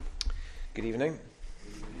Good evening,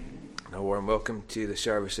 and a warm welcome to the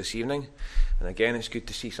service this evening. And again, it's good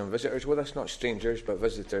to see some visitors with us, not strangers, but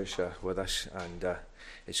visitors with us. And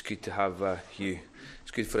it's good to have you.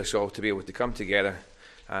 It's good for us all to be able to come together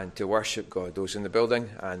and to worship God, those in the building,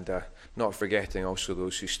 and not forgetting also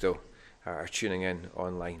those who still are tuning in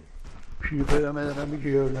online.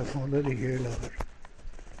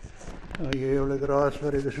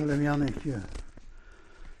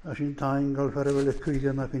 As in tangal for a little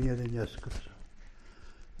cuida na can you the neskers.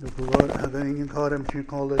 The poor having in Karim to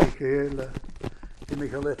call the Kela, the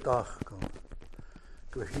Michael Tachko.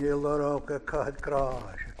 Kushila of a cat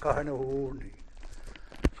crash, a carno holy.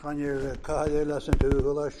 Can you Kadelas and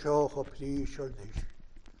Tugula show of the shoulders?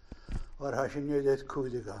 Or hashing you that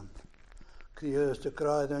Kudigan? Clears the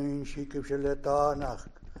crowd and she gives you let Anach,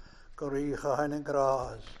 Koricha and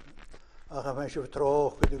grass. I have mentioned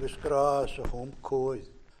troch with the grass of home coid.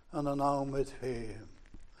 En dan nou met veel.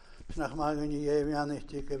 Snach magen je even aan het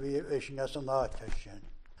tikken wie is net een nachtje.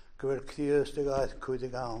 Kwel kierstig uit kude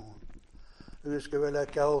gaan. Dus kwel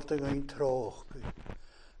ik geldig in troch.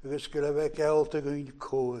 Dus kwel ik geldig in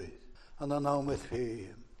kooi. En dan nou met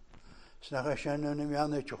veel. Snach als je nu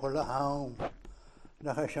aan het chola haum.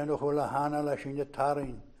 Snach als je nog chola hana las in de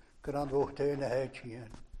tarin. Krant wocht in heitje.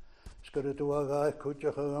 Skru tu aga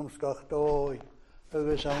kutje gaan skachtoi.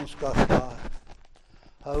 Dus aan skachta.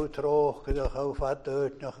 How troch ach how fat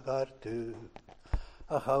uit nog gartu.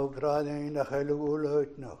 Ach how graden nach helul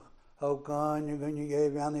uit nog. How kan je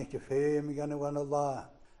geef aan het feem gaan we aan Allah.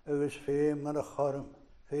 Is feem aan de charm.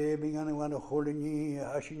 Feem gaan we aan holini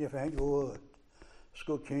as je vindt woord.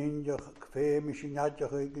 Skokin je feem is niet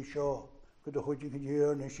je gesho. Kunt goed je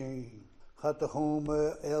hier zien. Gaat de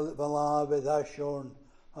home el vala bedashon.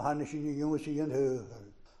 Han is je jongens in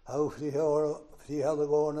heuvel. How die hele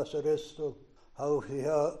gewoon as restel. How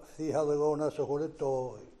die Halagona so good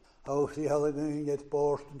toy. How die Halagun get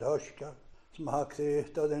post and hushka. Smack the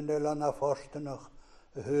that in the lana forstenach.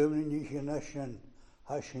 A human nation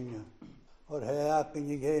hashing. Or hacken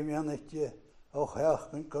you gave me on it. Oh,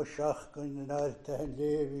 hacken, koshach, and art and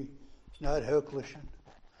levi. Snar hucklishen.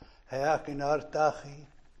 Hacken artachi.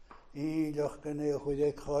 Each can a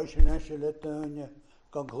good caution and shilletonia.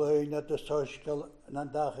 Conclude at the social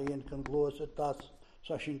Nandachi and can close at us.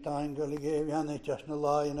 Sashin tangal gave Yanni just no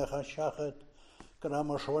lie in a shachet,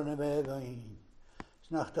 grammar shorn begain.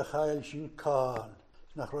 Snach the Hail shin Karl,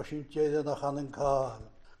 Snach Roshin Jeda the Hanan Karl,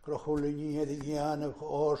 Crochulini the Yan of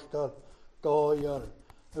Orstal, Doyer,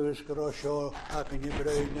 Usgrosho, Happy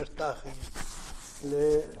Brainer Tachi,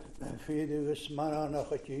 Le Fidus Manana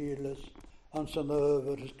Hachilas, and some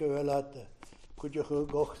overs Goelata, could you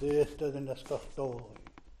go theatre than a stuffed toy?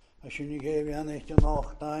 As she gave Yanni to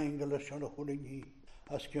Noch tangle a shonahulini.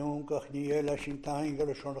 As kionkach nie elas in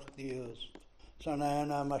tangel shonach dios.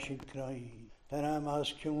 Sanana mashin krain. Tanam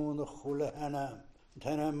as kion the khula hanam.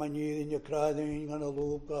 Tanam manir in your crading on a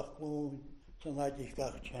loopach moon. Sanatich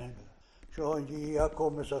gach changa. Shon ji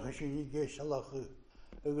yakomes a hashini geshalach.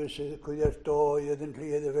 Ugus kuder toy and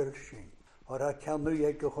clear the version. Or I can do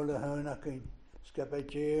yek khula hanakin.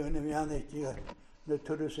 Skapache and mianeti. The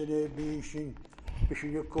turusine bishin.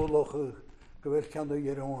 Bishin yokoloch. Gwel can do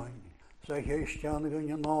your own. Zij geest aan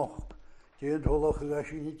je nog, je dollig als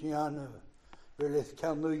je niet aan, wil het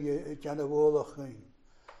kan nu je het aan de oorlog gaan,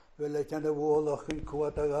 wil het aan de oorlog gaan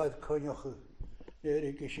kwaad uit konjach,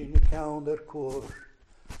 ik is in de kouder koers,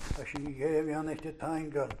 als je geeft aan het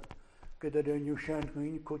tangal, dat er een nieuwsjan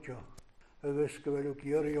in kutje, dus wil ook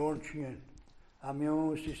hier jongen,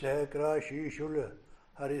 amions is hij crash isule,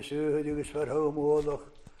 is die is verhoom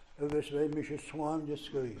oorlog, dus wij moeten zwaar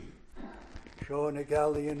discussiëren. Schon een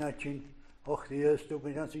gallie natje, och die is toch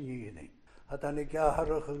een aanzien. Had aan een jaar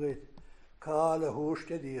gegeten, kale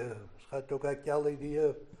hoeste die, schat ook een gallie die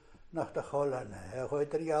nach de Holland. Hij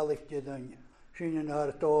gooit reallichtje dan. Zien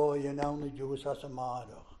naar tooi en aan de juice als een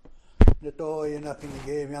maandag. De tooi en af in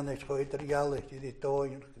de game aan het gooit reallichtje die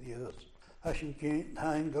tooi en die is. Als je geen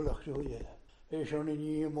hangelig zo je, is schon een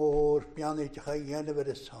nieuw moor pianetje ga je aan de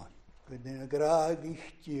verstand. Met een graag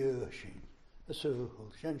ichtje zien. Zo,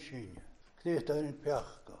 zijn. Kreeg daar een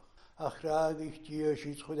pechka. Ach graag ichtje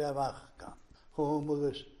iets goed aan wachkan.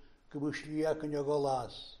 Homegus, gebushliak en je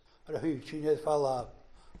golas. Rahiltje net valab.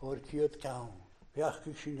 Or kiet kaun. Pechka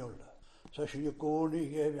sinola. Zoals je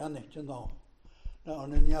koning geeft aan het te nou.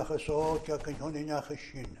 Nou, een jaar gezocht, ja, kan je een jaar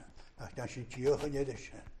gezien. Ach, dan zit je ook niet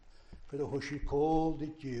eens. Voor de hoesje kool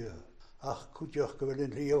dit jaar. Ach, kutjach, wel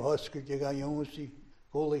een rio haskeltje gaan jongensie.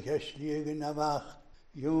 Kolig hersliegen naar wacht.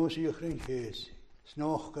 Jongensie gringees.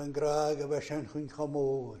 Snoch kan graag was een goed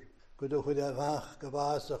gemoor. Kudo goed aan wacht,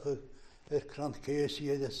 gewasig, krant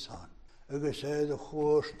keesie de san. Uge zei de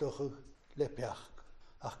goostige, le peach.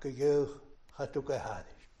 Ach go geuch chatú go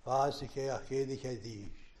hadis. Fás ché ach chéad ché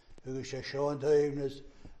dís. Agus sé seán taimnas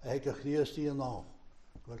a heag a chríostí an ná.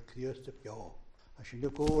 Gwal chríosta peá. A sin na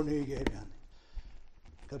cónaí géimean.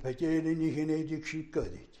 Ka petéini ní chin éidir sí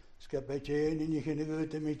godit. Ska petéini ní chin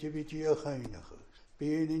agúta mé te bití a chainachus.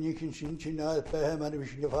 Béini ní chin sin sinál pehe man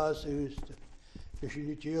bis sin na fás ústa. Bis sin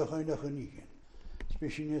na tí a chainach an níchin.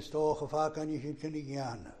 Bis sin na stácha fáca ní chin cynnig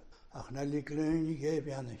gianna. Ach na liglúni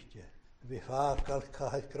géimeaniste. Vi fácal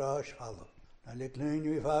caid grás falla. Na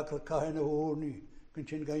liglúni vi fácal caid na hórni. Gyn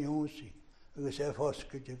sin ga jónsi. Agus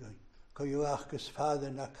fosgyd y gyn. Coiw achgus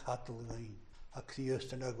fadden ac hatal gyn. Ac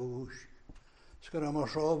ddiostan ag ús. Sgar am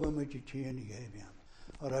siof am ydw ti'n i gefian.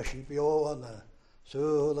 Ar as i bio anna.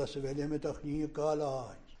 Sŵl as y fel ymwydach ni gael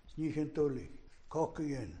aed. Ni chyn dwlu.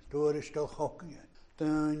 Cocyn. Dŵr ysgol cocyn.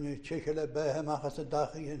 Dyn y tichel y behem achas y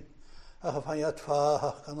dachyn. Ach y ffaiad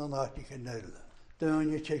ffach gan o'n ati chynnyl.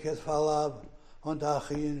 Dyn y tichel ffalaf. Ond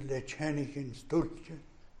dachyn le chenig yn stwltyn.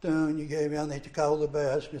 Dyn i gefian eich gael y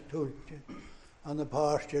behas yn stwltyn. An y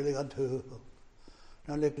paarstil gan tŵl.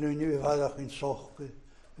 Na le glwni fi fadach yn sochgy.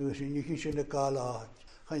 Ywys i ni sy'n y gael aad.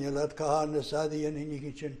 Chan ylad cahan y saddi yn ni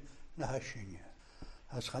sy'n na hasin.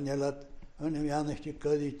 As chan ylad yn ymwneud i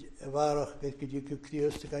gydyd y farach beth gyda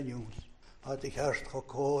gycriost gan ywns. A dy charst cho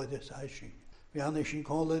coed ys hasin. Fi anna sy'n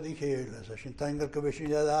coled i cheirlas. A sy'n tangar gyfysyn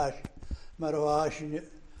y ddash. Mae'r o asin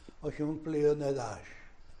o siwn blion y ddash.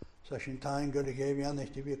 Sa sy'n tangar i gefi anna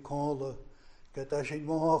i fi coled. Gyda sy'n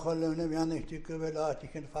mochol yn ymwneud i gyfelat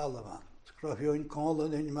i'ch yn ffalaman. Sgrafio yn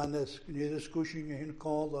coled yn manes, nid ysgwysyn yn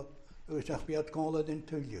coled. Ywys ach biad coled yn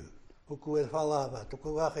tyliw. O gwydd falafat, o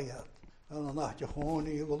gwywachiad. Gan o'n acht y chôn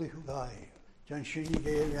i gwyl i'w gai. Jan sy'n i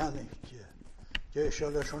geir ymwneud. Jesio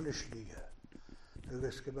le son ysliga.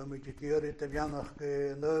 Ywys gyda mi di gyrid y fianach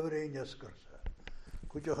nyfr ein ysgwrsa.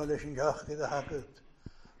 Gwydioch ale sy'n gach gyda hagyd.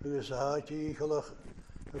 Ywys a haid i cholach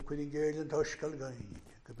y gwydyn geir yn tosgal gain.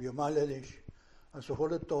 Gybio maledys. As y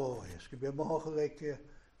hwyl y does, gybio moch o geicio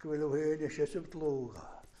gyfel o hyn eisiau sy'n tlwga.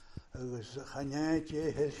 Agus chaniad ie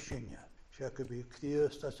hersynia, sy'n gybio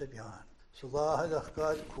cdiast as y bian. Sy lahad ach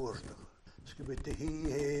gael cwrstach. Sgybio dy hi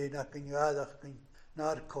hen ac yn iadach yn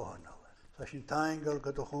na'r cohnal. Sa sy'n taingal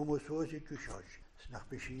gyda chwmwys oes i gwysios. Snach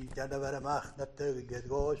bys i dana fer amach na tyg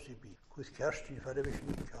gyd gos i bi. Cwys kerstin fer y bys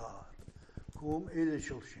mi car. Cwm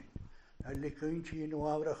idysil sy'n. Na licyn ti'n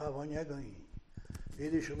wafrach a fanya gyn.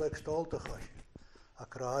 Idysil ag stoltach asyn. A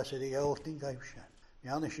kras er elftin gaimshan.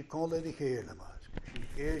 Jan is kolle die hele maas. Sy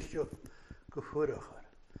geestjo gefuriger.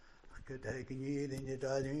 Ek het geniet in die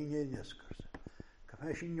daadinje neskers.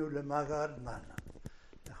 Kafashin nu le magard man.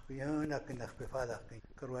 Nach bion ak nach befadak.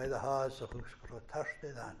 Kerwaide haas of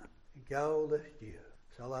skrotaste dan. Gaule die.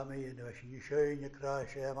 Salame in was nie schöne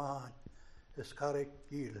kras eman. Es karek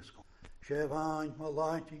giles. Shevan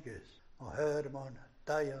malantiges. O Herman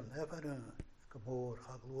Dayan Everun. Gemor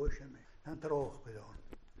gagloosje me. En droog gedaan.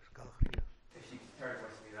 If you turn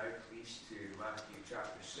with me now, please, to Matthew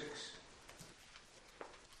chapter 6.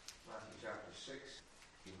 Matthew chapter 6.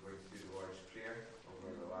 We've been going through the Lord's Prayer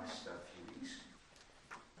over the last few weeks.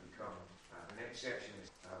 We come, the next section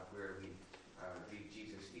is where we read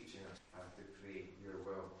Jesus teaching us to pray, your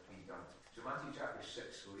will be done. So Matthew chapter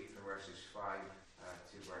 6, we'll read from verses 5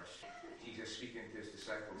 to verse. Jesus speaking to his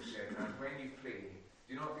disciples said, and when you pray,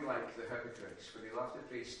 do not be like the hypocrites, for they love to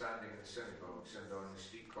pray standing in the synagogues and on the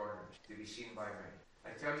street corners, to be seen by men.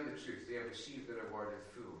 I tell you the truth, they have received their reward in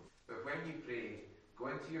full. But when you pray,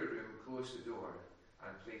 go into your room, close the door,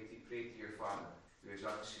 and pray to your Father, who is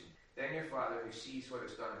unseen. Then your Father, who sees what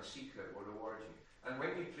is done in secret, will reward you. And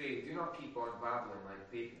when you pray, do not keep on babbling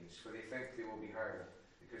like pagans, for they think they will be heard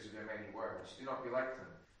because of their many words. Do not be like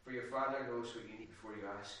them, for your Father knows what you need before you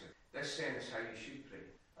ask him. This then is how you should pray.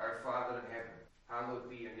 Our Father in heaven, hallowed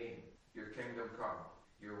be your name. Your kingdom come.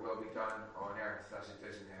 Your will be done on earth as it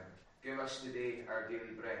is in heaven. Give us today our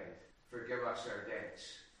daily bread. Forgive us our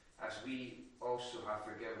debts, as we also have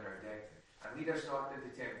forgiven our debtors. And lead us not into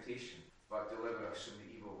temptation, but deliver us from the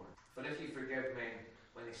evil one. For if you forgive men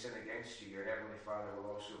when they sin against you, your heavenly Father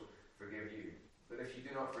will also forgive you. But if you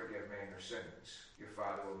do not forgive men their sins, your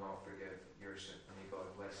Father will not forgive your sin. And may God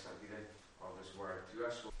bless that reading of his word to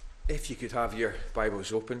us. If you could have your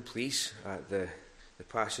Bibles open, please, at the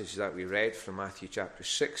passage that we read from Matthew chapter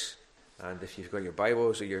 6. And if you've got your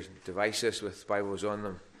Bibles or your devices with Bibles on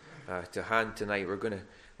them to hand tonight, we're going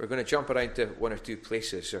to jump around to one or two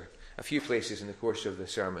places, or a few places in the course of the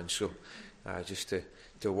sermon. So just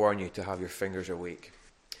to warn you to have your fingers awake.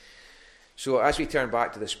 So as we turn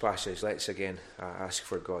back to this passage, let's again ask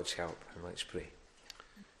for God's help, and let's pray.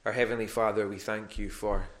 Our Heavenly Father, we thank you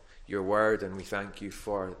for your word, and we thank you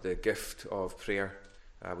for the gift of prayer.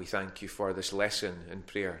 We thank you for this lesson in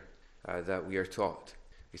prayer that we are taught.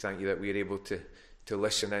 We thank you that we are able to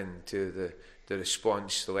listen in to the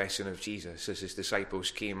response, the lesson of Jesus as his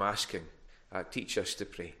disciples came asking, teach us to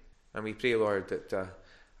pray. And we pray, Lord, that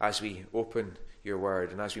as we open your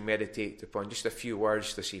word and as we meditate upon just a few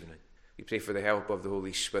words this evening, we pray for the help of the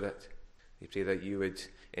Holy Spirit. We pray that you would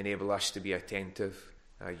enable us to be attentive.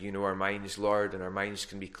 You know our minds, Lord, and our minds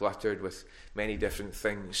can be cluttered with many different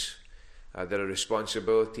things. There are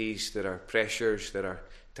responsibilities, there are pressures, there are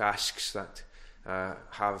tasks that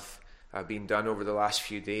have been done over the last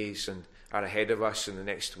few days and are ahead of us in the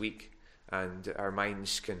next week, and our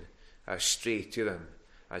minds can stray to them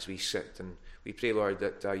as we sit. And we pray, Lord,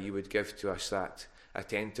 that you would give to us that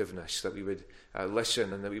attentiveness, that we would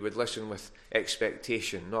listen, and that we would listen with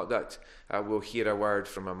expectation, not that we'll hear a word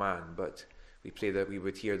from a man, but we pray that we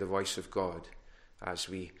would hear the voice of God as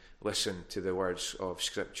we listen to the words of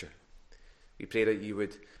Scripture. We pray that you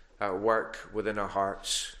would work within our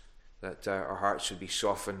hearts, that our hearts would be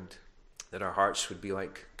softened, that our hearts would be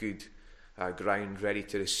like good ground ready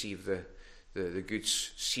to receive the good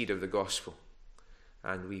seed of the gospel.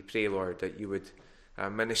 And we pray, Lord, that you would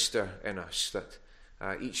minister in us,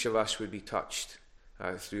 that each of us would be touched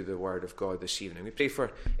through the word of God this evening. We pray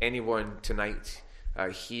for anyone tonight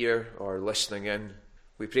here or listening in.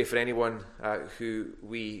 We pray for anyone who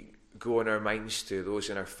we go in our minds to, those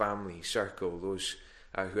in our family circle, those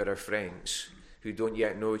who are our friends, who don't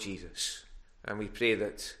yet know Jesus. And we pray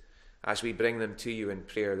that as we bring them to you in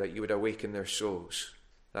prayer, that you would awaken their souls,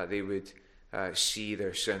 that they would see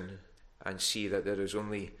their sin and see that there is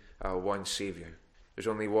only one Saviour. There's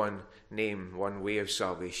only one name, one way of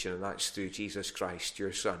salvation, and that's through Jesus Christ,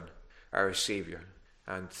 your Son, our Saviour,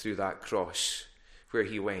 and through that cross where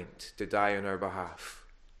he went to die on our behalf.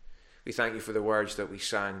 We thank you for the words that we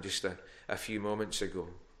sang just a few moments ago.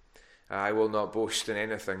 I will not boast in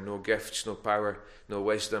anything, no gifts, no power, no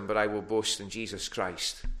wisdom, but I will boast in Jesus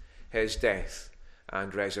Christ, his death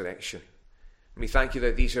and resurrection. And we thank you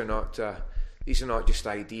that these are not just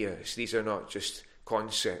ideas, these are not just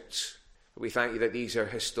concepts. We thank you that these are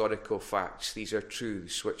historical facts, these are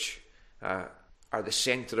truths which are the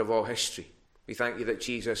centre of all history. We thank you that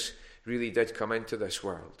Jesus really did come into this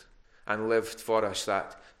world and lived for us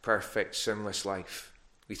that perfect, sinless life.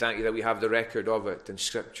 We thank you that we have the record of it in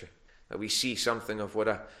Scripture, that we see something of what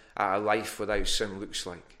a life without sin looks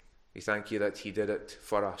like. We thank you that he did it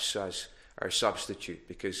for us as our substitute,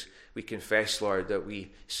 because we confess, Lord, that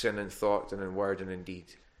we sin in thought and in word and in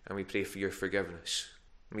deed, and we pray for your forgiveness.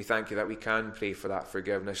 And we thank you that we can pray for that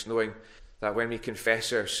forgiveness, knowing that when we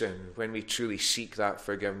confess our sin, when we truly seek that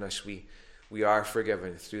forgiveness, we are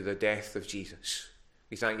forgiven through the death of Jesus.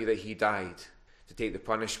 We thank you that he died to take the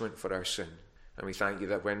punishment for our sin, and we thank you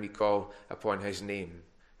that when we call upon his name,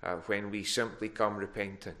 when we simply come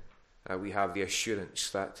repenting, we have the assurance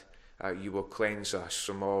that you will cleanse us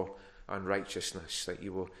from all unrighteousness, that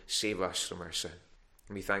you will save us from our sin.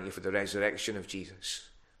 And we thank you for the resurrection of Jesus.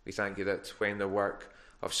 We thank you that when the work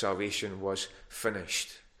of salvation was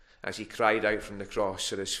finished, as he cried out from the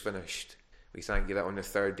cross, it is finished, we thank you that on the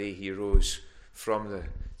third day he rose from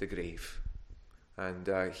the grave.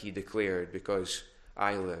 And he declared, because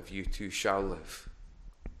I live, you too shall live.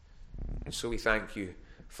 And so we thank you,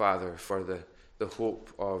 Father, for the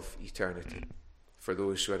hope of eternity for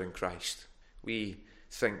those who are in Christ. We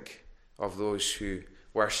think of those who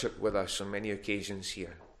worship with us on many occasions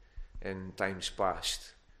here in times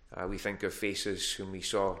past. We think of faces whom we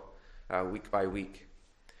saw week by week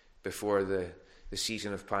before the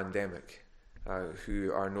season of pandemic,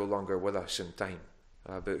 who are no longer with us in time,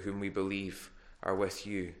 but whom we believe are with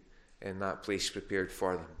you in that place prepared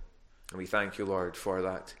for them. And we thank you, Lord, for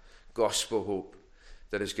that gospel hope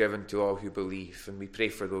that is given to all who believe. And we pray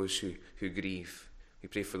for those who grieve. We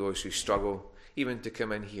pray for those who struggle even to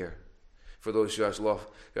come in here, for those who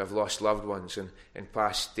have lost loved ones in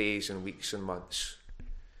past days and weeks and months.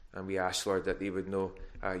 And we ask, Lord, that they would know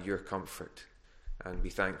your comfort. And we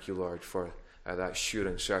thank you, Lord, for that sure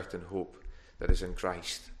and certain hope that is in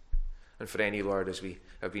Christ. And for any, Lord, as we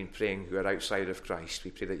have been praying, who are outside of Christ,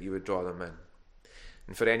 we pray that you would draw them in.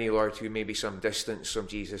 And for any, Lord, who may be some distance from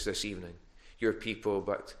Jesus this evening, your people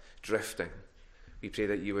but drifting, we pray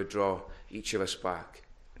that you would draw each of us back.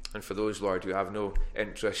 And for those, Lord, who have no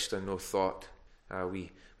interest and no thought,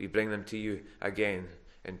 we bring them to you again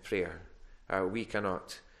in prayer. We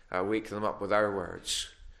cannot wake them up with our words,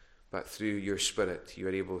 but through your Spirit you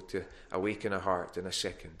are able to awaken a heart in a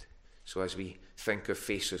second. So as we think of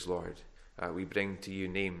faces, Lord, we bring to you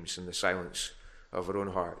names in the silence of our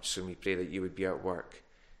own hearts, and we pray that you would be at work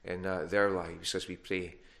in their lives as we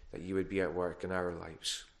pray that you would be at work in our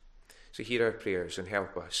lives. So hear our prayers and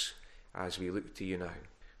help us as we look to you now.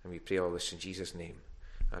 And we pray all this in Jesus' name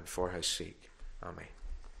and for his sake. Amen.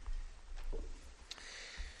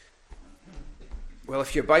 Well,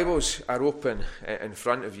 if your Bibles are open in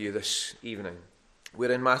front of you this evening,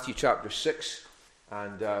 we're in Matthew chapter 6,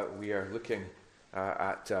 and we are looking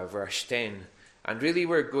at verse 10. And really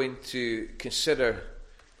we're going to consider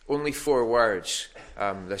only 4 words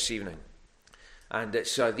this evening. And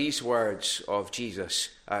it's these words of Jesus,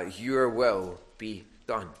 your will be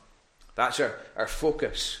done. That's our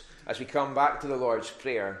focus as we come back to the Lord's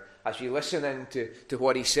Prayer, as we listen in to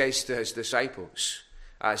what he says to his disciples,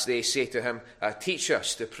 as they say to him, teach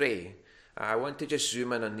us to pray. I want to just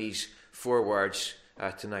zoom in on these 4 words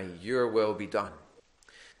tonight. Your will be done.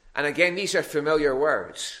 And again, these are familiar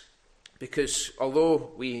words, because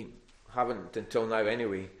although we haven't until now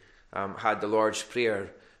anyway had the Lord's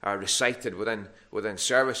Prayer recited within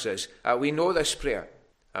services, we know this prayer.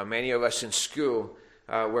 Many of us in school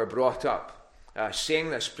were brought up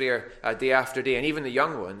saying this prayer day after day, and even the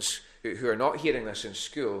young ones who are not hearing this in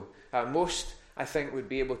school, most, I think, would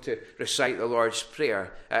be able to recite the Lord's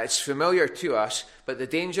Prayer. It's familiar to us, but the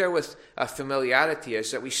danger with familiarity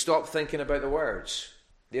is that we stop thinking about the words.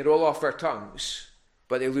 They roll off our tongues,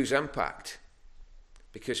 but they lose impact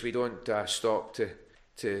because we don't stop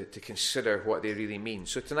to consider what they really mean.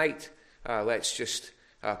 So tonight, let's just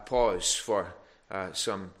pause for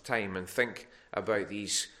some time and think about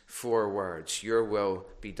these 4 words. Your will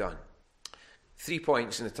be done. 3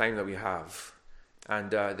 points in the time that we have.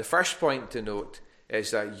 And the first point to note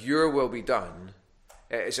is that your will be done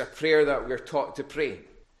is a prayer that we're taught to pray.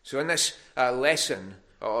 So in this lesson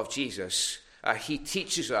of Jesus, he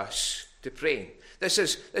teaches us to pray. This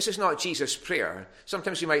is not Jesus' prayer.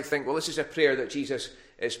 Sometimes you might think, well, this is a prayer that Jesus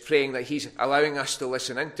is praying that he's allowing us to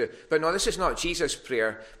listen into. But no, this is not Jesus'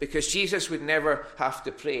 prayer, because Jesus would never have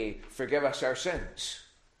to pray, forgive us our sins,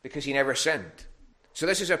 because he never sinned. So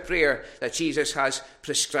this is a prayer that Jesus has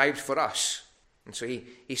prescribed for us. And so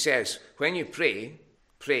he says, when you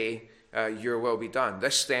pray, your will be done.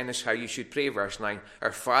 This then is how you should pray, verse 9.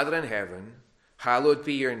 Our Father in heaven, hallowed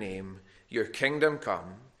be your name, your kingdom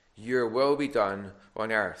come, your will be done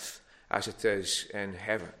on earth as it is in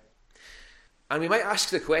heaven. And we might ask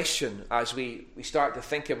the question as we start to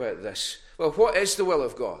think about this, well, what is the will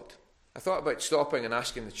of God? I thought about stopping and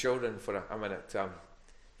asking the children for a minute,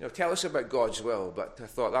 tell us about God's will, but I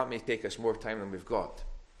thought that may take us more time than we've got.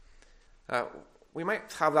 We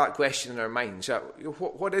might have that question in our minds.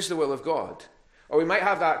 What is the will of God? Or we might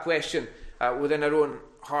have that question within our own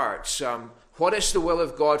hearts. What is the will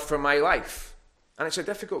of God for my life? And it's a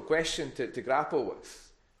difficult question to grapple with.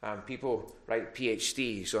 People write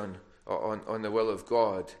PhDs on the will of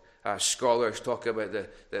God. Scholars talk about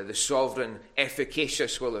the sovereign,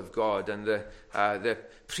 efficacious will of God and the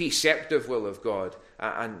preceptive will of God.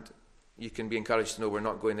 And you can be encouraged to know we're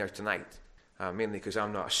not going there tonight. Mainly because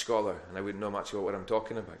I'm not a scholar and I wouldn't know much about what I'm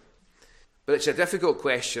talking about. But it's a difficult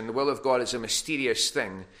question. The will of God is a mysterious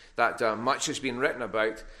thing that much has been written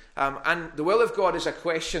about. And the will of God is a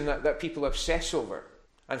question that people obsess over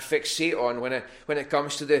and fixate on when it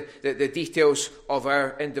comes to the details of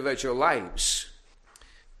our individual lives.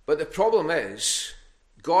 But the problem is,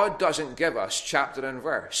 God doesn't give us chapter and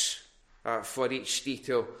verse for each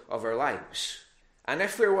detail of our lives. And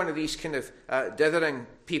if we're one of these kind of dithering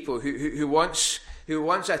people who wants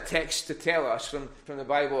a text to tell us from the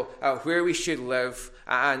Bible where we should live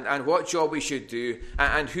and what job we should do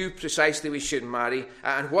and who precisely we should marry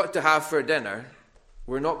and what to have for dinner,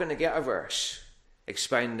 we're not going to get a verse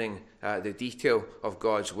expounding the detail of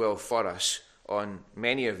God's will for us on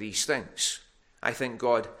many of these things. I think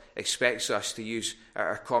God expects us to use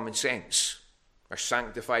our common sense, our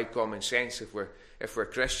sanctified common sense if we're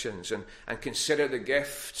Christians, and consider the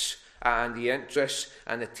gifts and the interests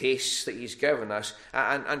and the tastes that he's given us,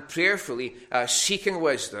 and prayerfully seeking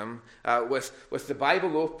wisdom with the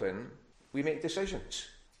Bible open, we make decisions.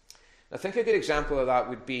 I think a good example of that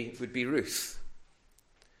would be Ruth.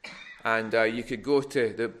 And you could go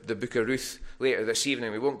to the book of Ruth later this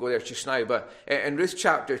evening. We won't go there just now, but in Ruth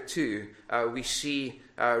chapter 2, we see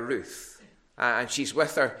Ruth, and she's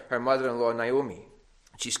with her mother-in-law Naomi.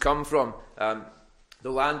 She's come from the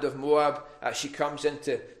land of Moab. She comes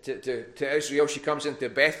into to Israel. She comes into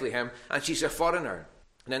Bethlehem, and she's a foreigner.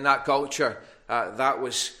 And in that culture, that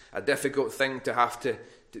was a difficult thing to have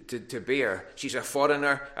to bear. She's a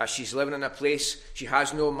foreigner. She's living in a place. She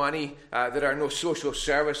has no money. There are no social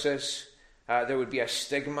services. There would be a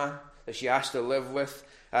stigma that she has to live with.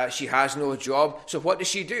 She has no job. So what does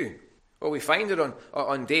she do? Well, we find her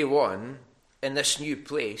on day one in this new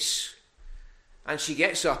place. And she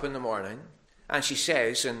gets up in the morning And she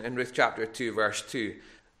says in Ruth chapter 2, verse 2,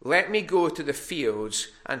 "Let me go to the fields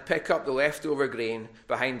and pick up the leftover grain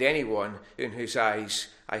behind anyone in whose eyes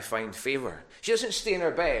I find favor." She doesn't stay in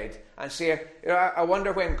her bed and say, "I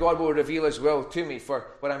wonder when God will reveal his will to me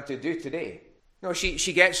for what I'm to do today." No,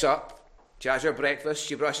 she gets up, she has her breakfast,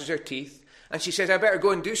 she brushes her teeth, and she says, "I better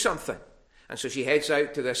go and do something." And so she heads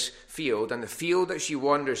out to this field, and the field that she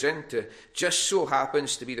wanders into just so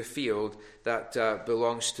happens to be the field that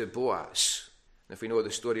belongs to Boaz. And if we know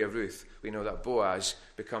the story of Ruth, we know that Boaz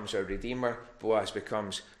becomes her redeemer, Boaz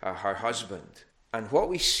becomes her husband. And what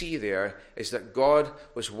we see there is that God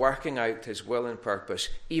was working out his will and purpose,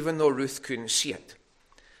 even though Ruth couldn't see it.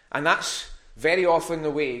 And that's very often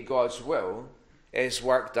the way God's will is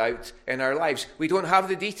worked out in our lives. We don't have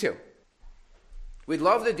the detail. We'd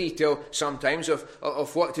love the detail sometimes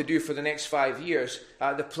of what to do for the next 5 years.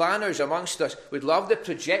 The planners amongst us would love the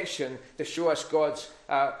projection to show us God's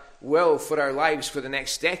will for our lives for the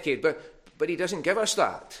next decade, but he doesn't give us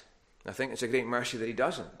that. I think it's a great mercy that he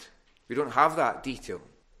doesn't. We don't have that detail.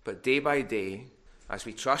 But day by day, as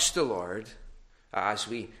we trust the Lord, as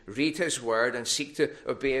we read his word and seek to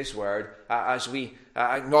obey his word, as we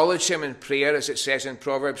acknowledge him in prayer, as it says in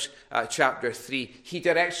Proverbs chapter 3, he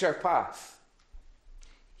directs our path.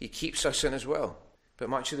 He keeps us in his will. But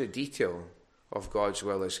much of the detail of God's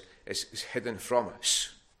will is hidden from us.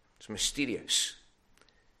 It's mysterious.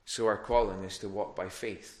 So our calling is to walk by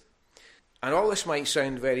faith. And all this might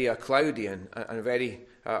sound very cloudy and very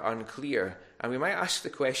unclear. And we might ask the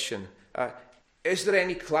question, is there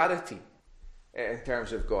any clarity in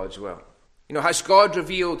terms of God's will? You know, has God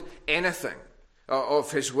revealed anything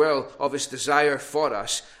of his will, of his desire for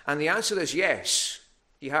us? And the answer is yes,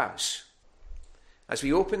 he has. As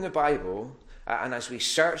we open the Bible and as we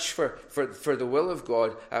search for the will of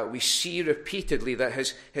God, we see repeatedly that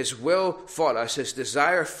his will for us, his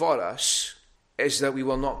desire for us, is that we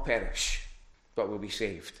will not perish, but will be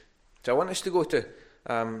saved. So I want us to go to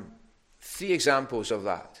 3 examples of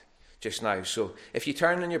that just now. So if you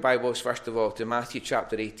turn in your Bibles, first of all, to Matthew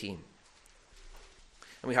chapter 18.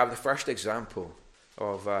 And we have the first example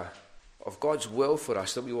of God's will for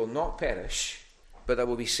us, that we will not perish, but that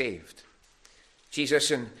we'll be saved.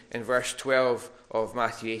 Jesus, in verse 12 of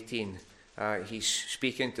Matthew 18, he's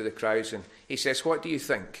speaking to the crowds, and he says, "What do you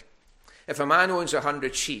think? If a man owns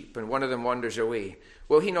 100 sheep and one of them wanders away,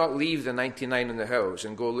 will he not leave the 99 in the hills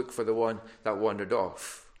and go look for the one that wandered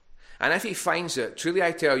off? And if he finds it, truly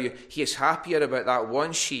I tell you, he is happier about that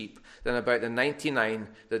one sheep than about the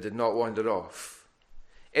 99 that did not wander off.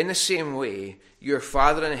 In the same way, your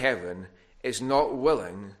Father in heaven is not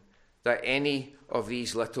willing that any of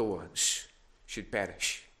these little ones should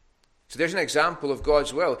perish." So there's an example of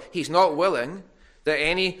God's will. He's not willing that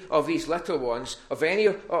any of these little ones, of any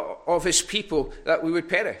of his people, that we would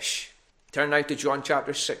perish. Turn now to John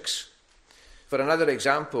chapter 6 for another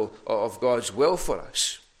example of God's will for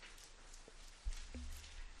us.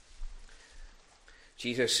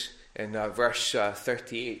 Jesus, in verse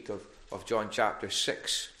 38 of John chapter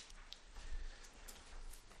 6,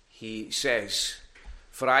 he says,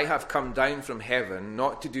 "For I have come down from heaven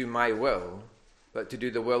not to do my will, but to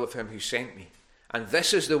do the will of him who sent me. And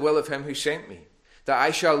this is the will of him who sent me, that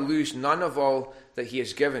I shall lose none of all that he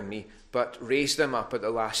has given me, but raise them up at the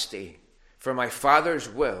last day. For my Father's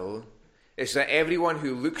will is that everyone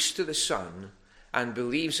who looks to the Son and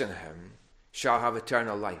believes in him shall have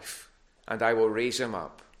eternal life, and I will raise him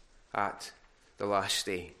up at the last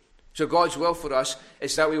day." So God's will for us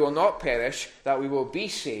is that we will not perish, that we will be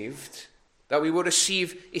saved, that we will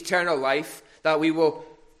receive eternal life, that we will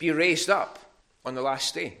be raised up on the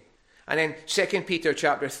last day. And then 2 Peter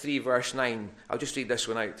chapter 3 verse 9, I'll just read this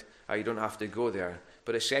one out. You don't have to go there.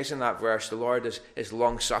 But it says in that verse, the Lord is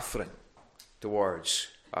long-suffering towards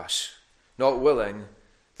us, not willing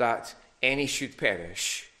that any should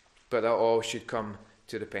perish, but that all should come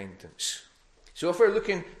to repentance. So if we're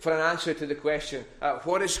looking for an answer to the question,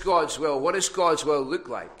 what is God's will? What does God's will look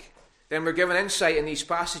like? Then we're given insight in these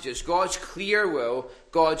passages. God's clear will,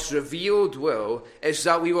 God's revealed will, is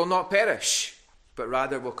that we will not perish, but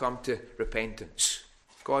rather will come to repentance.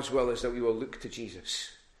 God's will is that we will look to Jesus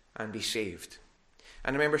and be saved.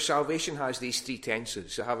 And remember, salvation has these 3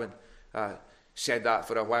 tenses. I haven't said that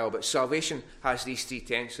for a while, but salvation has these 3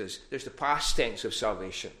 tenses. There's the past tense of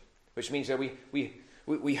salvation, which means that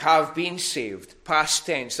we have been saved. Past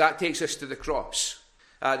tense, that takes us to the cross.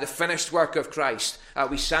 The finished work of Christ.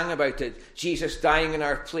 We sang about it. Jesus dying in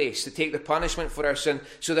our place to take the punishment for our sin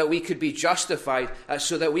so that we could be justified,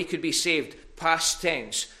 so that we could be saved. Past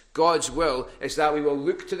tense. God's will is that we will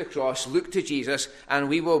look to the cross, look to Jesus, and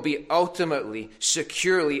we will be ultimately,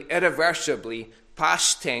 securely, irreversibly,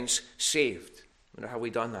 past tense, saved. I wonder, have we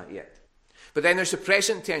done that yet? But then there's the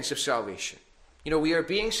present tense of salvation. We are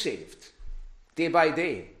being saved day by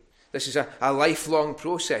day. This is a lifelong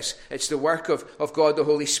process. It's the work of God the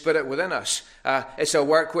Holy Spirit within us. It's a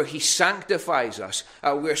work where he sanctifies us.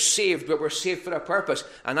 We're saved, but we're saved for a purpose,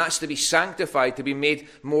 and that's to be sanctified, to be made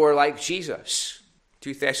more like Jesus.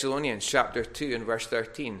 2 Thessalonians chapter 2 and verse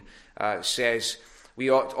 13 says, "We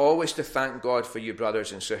ought always to thank God for you,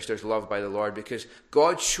 brothers and sisters, loved by the Lord, because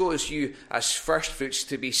God chose you as firstfruits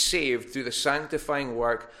to be saved through the sanctifying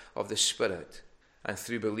work of the Spirit and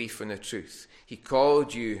through belief in the truth. He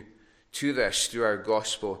called you to this through our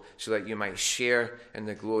gospel so that you might share in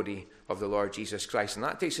the glory of the Lord Jesus Christ." And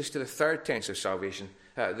that takes us to the third tense of salvation,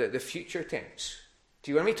 the future tense.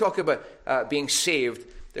 See, when we talk about being saved,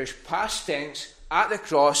 there's past tense, at the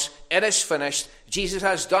cross, it is finished, Jesus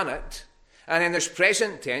has done it. And then there's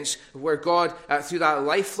present tense, where God, through that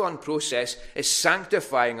lifelong process, is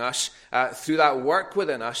sanctifying us through that work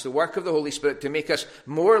within us, the work of the Holy Spirit, to make us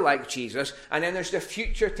more like Jesus. And then there's the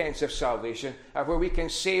future tense of salvation, where we can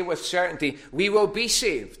say with certainty, we will be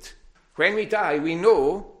saved. When we die, we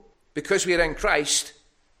know, because we are in Christ,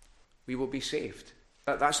 we will be saved.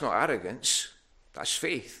 That's not arrogance, that's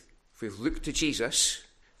faith. If we've looked to Jesus,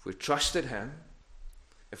 if we've trusted him,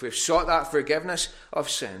 if we've sought that forgiveness of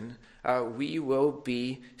sin, we will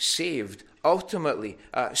be saved. Ultimately,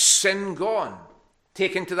 sin gone.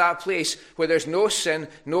 Taken to that place where there's no sin,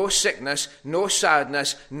 no sickness, no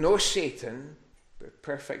sadness, no Satan, but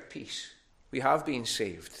perfect peace. We have been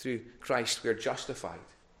saved. Through Christ we are justified.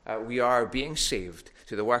 We are being saved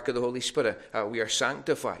through the work of the Holy Spirit. We are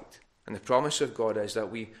sanctified. And the promise of God is that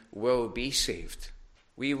we will be saved.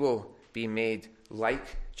 We will be made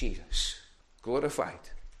like Jesus, glorified.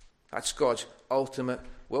 That's God's ultimate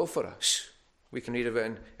will for us. We can read of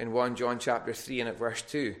it in 1 John chapter 3 and at verse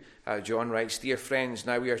 2. John writes, "Dear friends,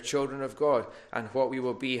 now we are children of God, and what we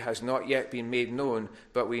will be has not yet been made known,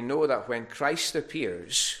 but we know that when Christ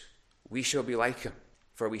appears, we shall be like him,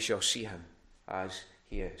 for we shall see him as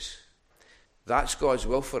he is." That's God's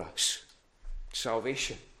will for us.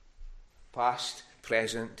 Salvation. Past,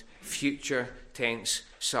 present, future tense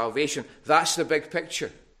salvation. That's the big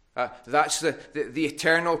picture. That's the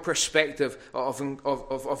eternal perspective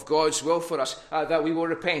of God's will for us, that we will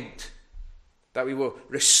repent, that we will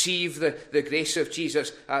receive the grace of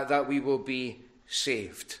Jesus, that we will be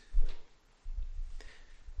saved.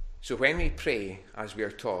 So when we pray, as we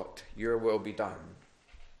are taught, your will be done,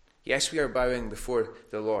 yes, we are bowing before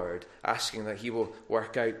the Lord, asking that he will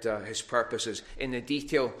work out his purposes in the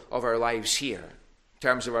detail of our lives here, in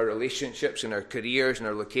terms of our relationships and our careers and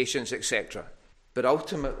our locations, etc. But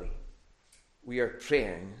ultimately, we are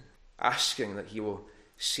praying, asking that he will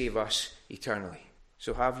save us eternally.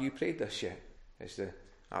 So have you prayed this yet? Is the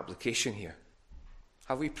application here.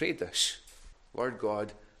 Have we prayed this? Lord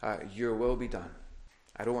God, your will be done.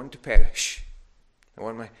 I don't want to perish. I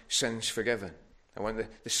want my sins forgiven. I want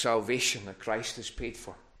the salvation that Christ has paid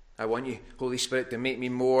for. I want you, Holy Spirit, to make me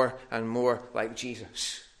more and more like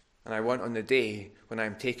Jesus. And I want on the day when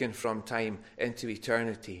I'm taken from time into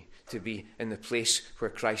eternity to be in the place where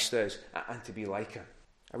Christ is and to be like him.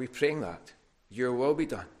 Are we praying that? Your will be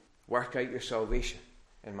done. Work out your salvation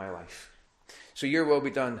in my life. So your will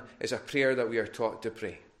be done is a prayer that we are taught to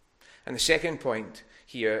pray. And the second point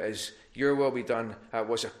here is your will be done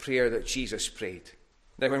was a prayer that Jesus prayed.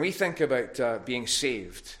 Now when we think about being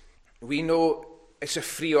saved, we know it's a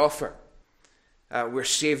free offer. We're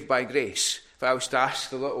saved by grace. If I was to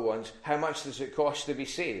ask the little ones, how much does it cost to be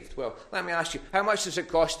saved? Well, let me ask you, how much does it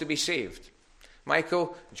cost to be saved?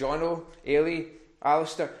 Michael, Jono, Ailey,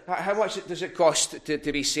 Alistair, how much does it cost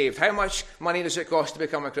to be saved? How much money does it cost to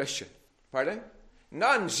become a Christian? Pardon?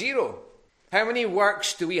 None, zero. How many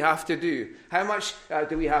works do we have to do? How much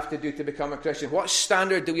do we have to do to become a Christian? What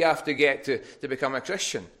standard do we have to get to become a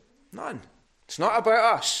Christian? None. It's not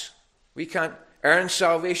about us. We can't earn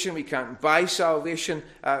salvation. We can't buy salvation.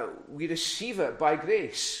 We receive it by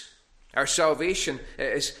grace. Our salvation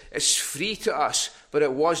is free to us, but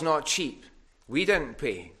it was not cheap. We didn't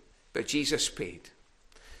pay, but Jesus paid.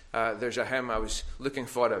 There's a hymn, I was looking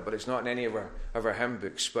for it, but it's not in any of our hymn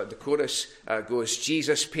books. But the chorus goes,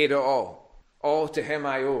 Jesus paid it all to him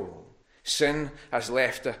I owe. Sin has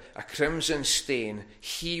left a crimson stain.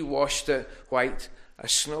 He washed it white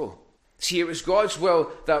as snow. See, it was God's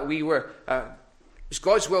will that it was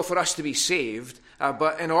God's will for us to be saved,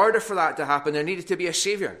 but in order for that to happen, there needed to be a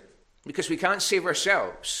Saviour, because we can't save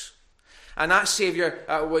ourselves. And that Saviour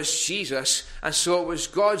was Jesus, and so it was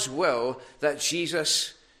God's will that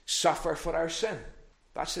Jesus suffer for our sin.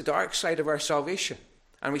 That's the dark side of our salvation.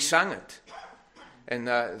 And we sang it in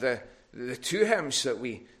the the two hymns that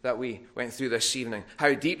we went through this evening.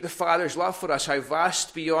 How deep the Father's love for us, how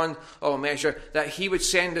vast beyond all measure, that he would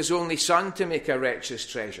send his only Son to make a wretch's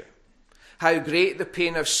treasure. How great the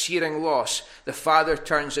pain of searing loss, the Father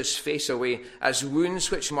turns his face away, as wounds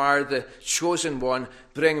which mar the chosen one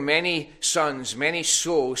bring many sons, many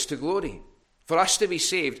souls to glory. For us to be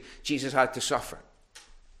saved, Jesus had to suffer.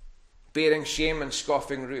 Bearing shame and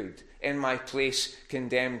scoffing rude, in my place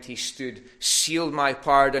condemned he stood, sealed my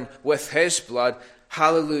pardon with his blood.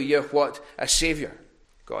 Hallelujah, what a Saviour.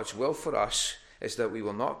 God's will for us is that we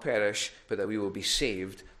will not perish, but that we will be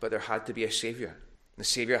saved. But there had to be a Saviour. The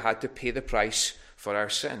Saviour had to pay the price for our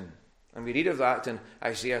sin. And we read of that in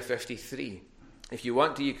Isaiah 53. If you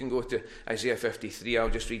want to, you can go to Isaiah 53. I'll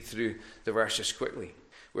just read through the verses quickly.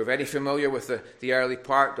 We're very familiar with the early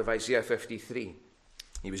part of Isaiah 53.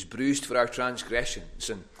 He was bruised for our transgressions,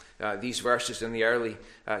 and these verses in the early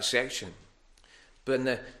section. But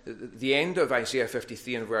in the end of Isaiah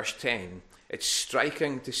 53 and verse 10, it's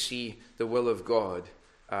striking to see the will of God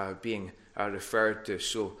being referred to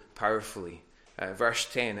so powerfully. Verse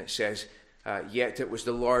 10, it says, yet it was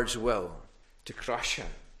the Lord's will to crush him.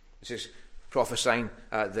 This is prophesying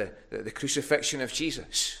the crucifixion of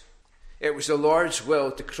Jesus. It was the Lord's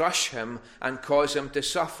will to crush him and cause him to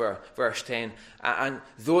suffer. Verse 10, and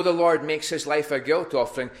though the Lord makes his life a guilt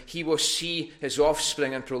offering, he will see his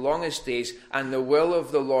offspring and prolong his days, and the will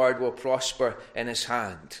of the Lord will prosper in his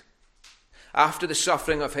hand. After the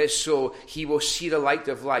suffering of his soul, he will see the light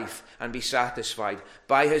of life and be satisfied.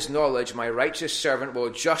 By his knowledge, my righteous servant will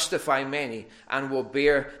justify many and will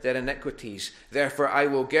bear their iniquities. Therefore, I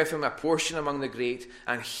will give him a portion among the great,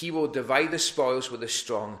 and he will divide the spoils with the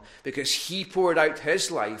strong, because he poured out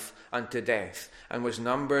his life unto death and was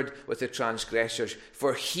numbered with the transgressors.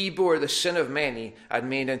 For he bore the sin of many and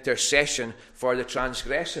made intercession for the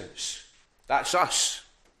transgressors. That's us.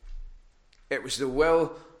 It was the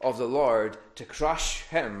will of the Lord to crush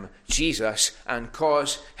him, Jesus, and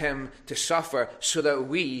cause him to suffer so that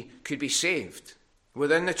we could be saved.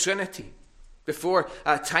 Within the Trinity, before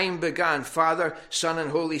time began, Father, Son, and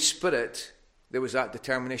Holy Spirit, there was that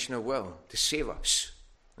determination of will to save us.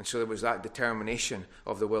 And so there was that determination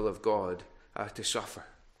of the will of God to suffer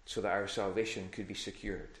so that our salvation could be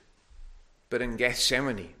secured. But in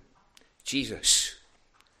Gethsemane, Jesus,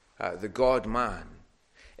 the God-man,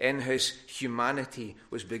 in his humanity,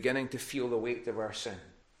 was beginning to feel the weight of our sin,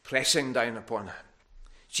 pressing down upon him.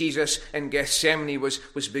 Jesus in Gethsemane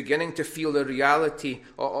was beginning to feel the reality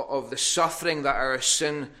of the suffering that our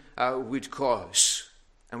sin would cause.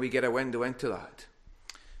 And we get a window into that.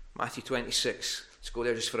 Matthew 26. Let's go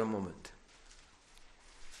there just for a moment.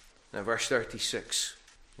 Now, verse 36.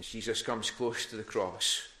 As Jesus comes close to the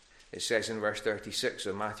cross, it says in verse 36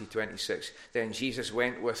 of Matthew 26, then Jesus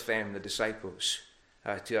went with them, the disciples,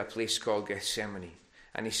 to a place called Gethsemane.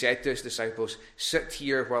 And he said to his disciples, sit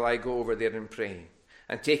here while I go over there and pray.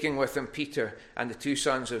 And taking with him Peter and the two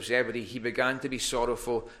sons of Zebedee, he began to be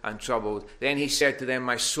sorrowful and troubled. Then he said to them,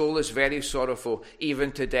 my soul is very sorrowful,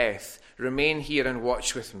 even to death. Remain here and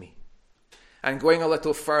watch with me. And going a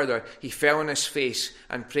little further, he fell on his face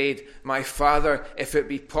and prayed, my Father, if it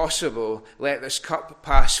be possible, let this cup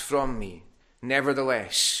pass from me.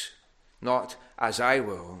 Nevertheless, not as I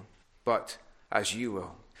will, but as you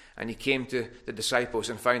will. And he came to the disciples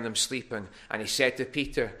and found them sleeping. And he said to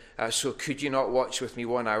Peter, so could you not watch with me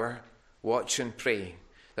 1 hour? Watch and pray,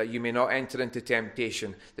 that you may not enter into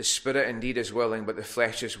temptation. The spirit indeed is willing, but the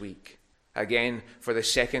flesh is weak. Again, for the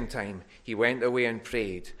second time, he went away and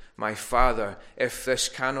prayed, my Father, if this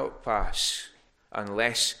cannot pass,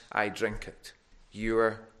 unless I drink it,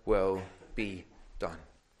 your will be done.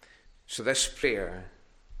 So this prayer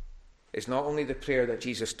is not only the prayer that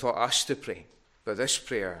Jesus taught us to pray, but this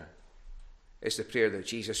prayer is the prayer that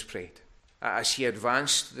Jesus prayed. As he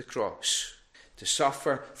advanced to the cross to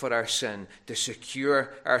suffer for our sin, to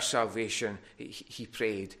secure our salvation, he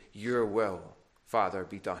prayed, your will, Father,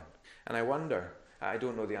 be done. And I wonder, I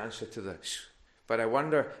don't know the answer to this, but I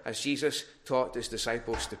wonder, as Jesus taught his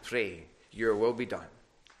disciples to pray, your will be done,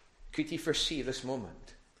 could he foresee this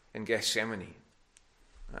moment in Gethsemane?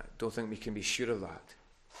 I don't think we can be sure of that,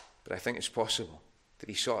 but I think it's possible that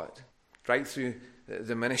he saw it. Right through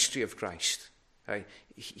the ministry of Christ,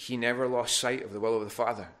 he never lost sight of the will of the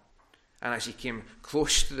Father. And as he came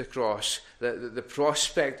close to the cross, the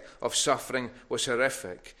prospect of suffering was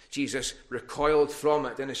horrific. Jesus recoiled from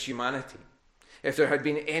it in his humanity. If there had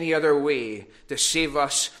been any other way to save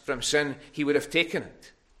us from sin, he would have taken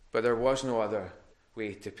it. But there was no other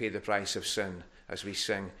way to pay the price of sin. As we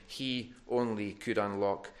sing, he only could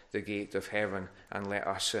unlock the gate of heaven and let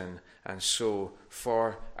us in. And so,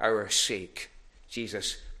 for our sake,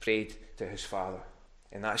 Jesus prayed to his Father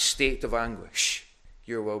in that state of anguish,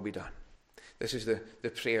 your will be done. This is the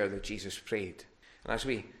prayer that Jesus prayed. And as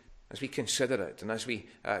we consider it, and as we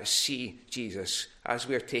see Jesus, as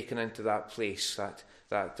we are taken into that place,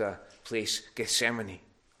 that place, Gethsemane,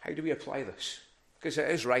 how do we apply this? Because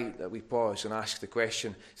it is right that we pause and ask the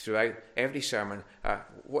question throughout every sermon,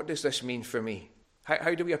 what does this mean for me?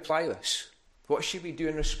 How do we apply this? What should we do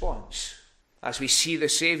in response as we see the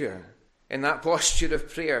Saviour in that posture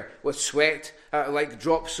of prayer with sweat like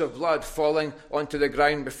drops of blood falling onto the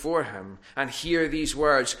ground before him, and hear these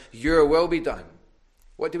words, your will be done?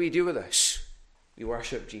 What do we do with this? We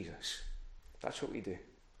worship Jesus. That's what we do.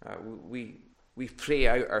 We pray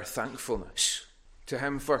out our thankfulness to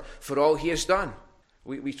him for all he has done.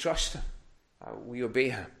 We trust him. We obey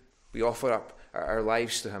him. We offer up our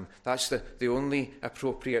lives to him. That's the only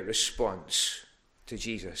appropriate response to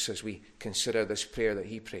Jesus as we consider this prayer that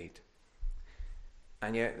he prayed.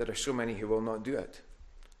 And yet there are so many who will not do it.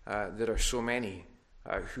 There are so many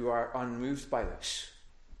who are unmoved by this.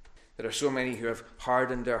 There are so many who have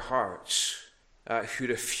hardened their hearts, who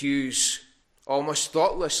refuse almost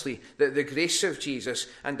thoughtlessly the grace of Jesus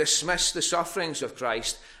and dismiss the sufferings of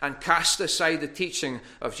Christ and cast aside the teaching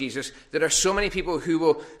of Jesus. There are so many people who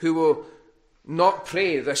will not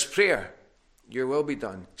pray this prayer. Your will be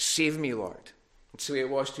done. Save me, Lord. It's the way it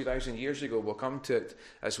was 2,000 years ago. We'll come to it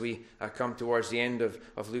as we come towards the end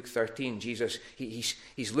of Luke 13. Jesus,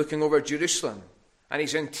 he's looking over Jerusalem and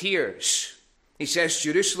he's in tears. He says,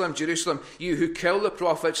 Jerusalem, Jerusalem, you who kill the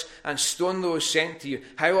prophets and stone those sent to you,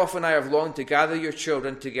 how often I have longed to gather your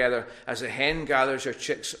children together as a hen gathers her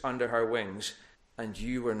chicks under her wings, and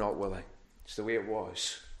you were not willing. It's the way it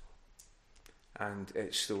was. And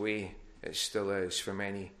it's the way it still is for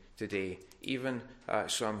many today, even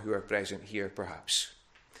some who are present here perhaps,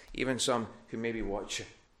 even some who may be watching.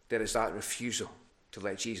 There is that refusal to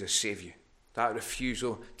let Jesus save you, that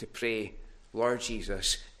refusal to pray, Lord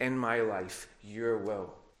Jesus, in my life, your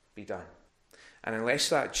will be done. And unless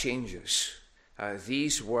that changes,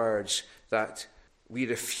 these words that we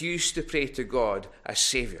refuse to pray to God as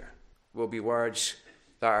Saviour will be words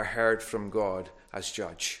that are heard from God as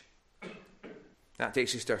Judge. That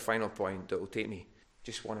takes us to our final point that will take me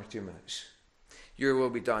just 1 or 2 minutes. Your will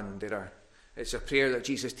be done. It's a prayer that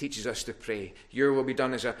Jesus teaches us to pray. Your will be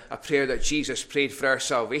done is a prayer that Jesus prayed for our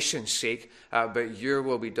salvation's sake, but your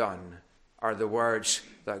will be done are the words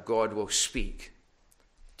that God will speak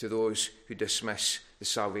to those who dismiss the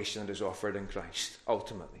salvation that is offered in Christ,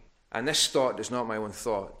 ultimately. And this thought is not my own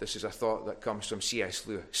thought. This is a thought that comes from C.S.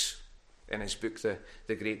 Lewis in his book,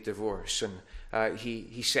 The Great Divorce. And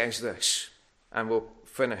he says this, and we'll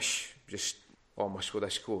finish just almost with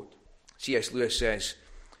this quote. C.S. Lewis says,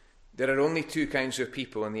 there are only 2 kinds of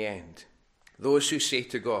people in the end. Those who say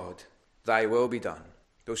to God, thy will be done,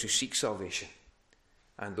 those who seek salvation,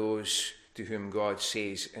 and those to whom God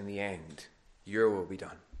says in the end, your will be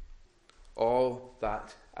done. All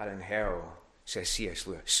that are in hell, says C.S.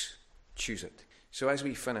 Lewis. Choose it. So as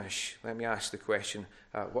we finish, let me ask the question,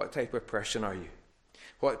 what type of person are you?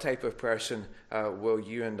 What type of person will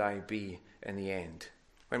you and I be in the end?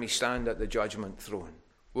 When we stand at the judgment throne,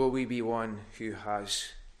 will we be one who has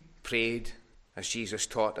prayed as Jesus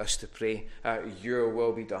taught us to pray, your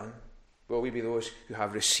will be done? Will we be those who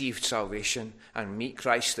have received salvation and meet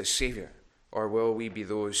Christ as Saviour? Or will we be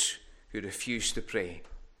those who refuse to pray,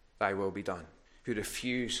 thy will be done, who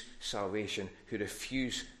refuse salvation, who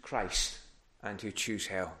refuse Christ, and who choose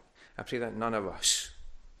hell? I pray that none of us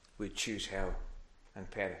would choose hell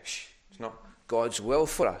and perish. It's not God's will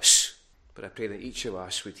for us, but I pray that each of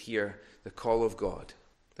us would hear the call of God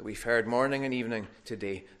that we've heard morning and evening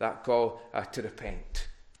today, that call to repent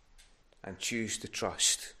and choose to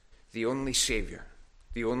trust the only Saviour,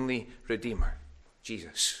 the only Redeemer,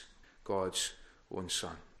 Jesus, God's own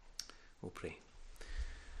Son. We'll pray.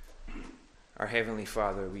 Our Heavenly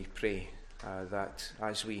Father, we pray that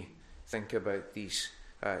as we think about these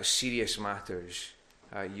serious matters,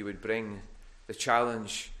 you would bring the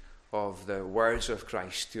challenge of the words of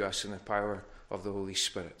Christ to us in the power of the Holy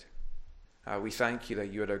Spirit. We thank you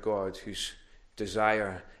that you are a God whose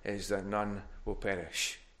desire is that none will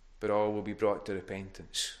perish, but all will be brought to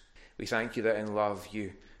repentance. We thank you that in love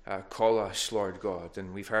you call us, Lord God,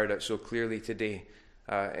 and we've heard it so clearly today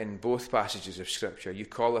in both passages of Scripture. You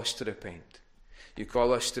call us to repent. You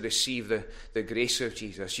call us to receive the grace of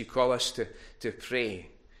Jesus. You call us to pray,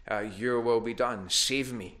 your will be done,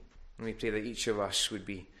 save me. And we pray that each of us would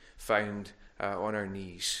be found on our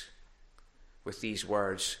knees with these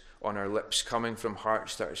words on our lips, coming from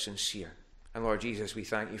hearts that are sincere. And Lord Jesus, we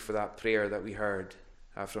thank you for that prayer that we heard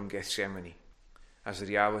from Gethsemane as the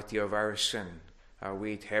reality of our sin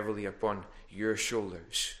weighed heavily upon your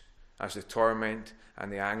shoulders as the torment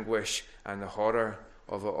and the anguish and the horror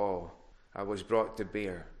of it all was brought to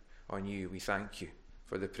bear on you. We thank you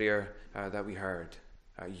for the prayer that we heard.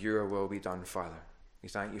 Your will be done, Father. We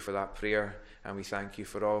thank you for that prayer, and we thank you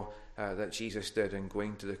for all that Jesus did in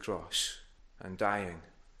going to the cross and dying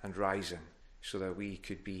and rising so that we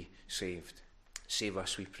could be saved. Save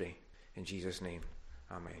us, we pray. In Jesus' name,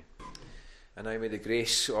 amen. And now may the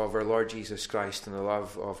grace of our Lord Jesus Christ and the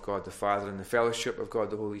love of God the Father and the fellowship of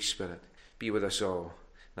God the Holy Spirit be with us all,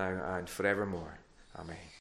 now and forevermore. Amen.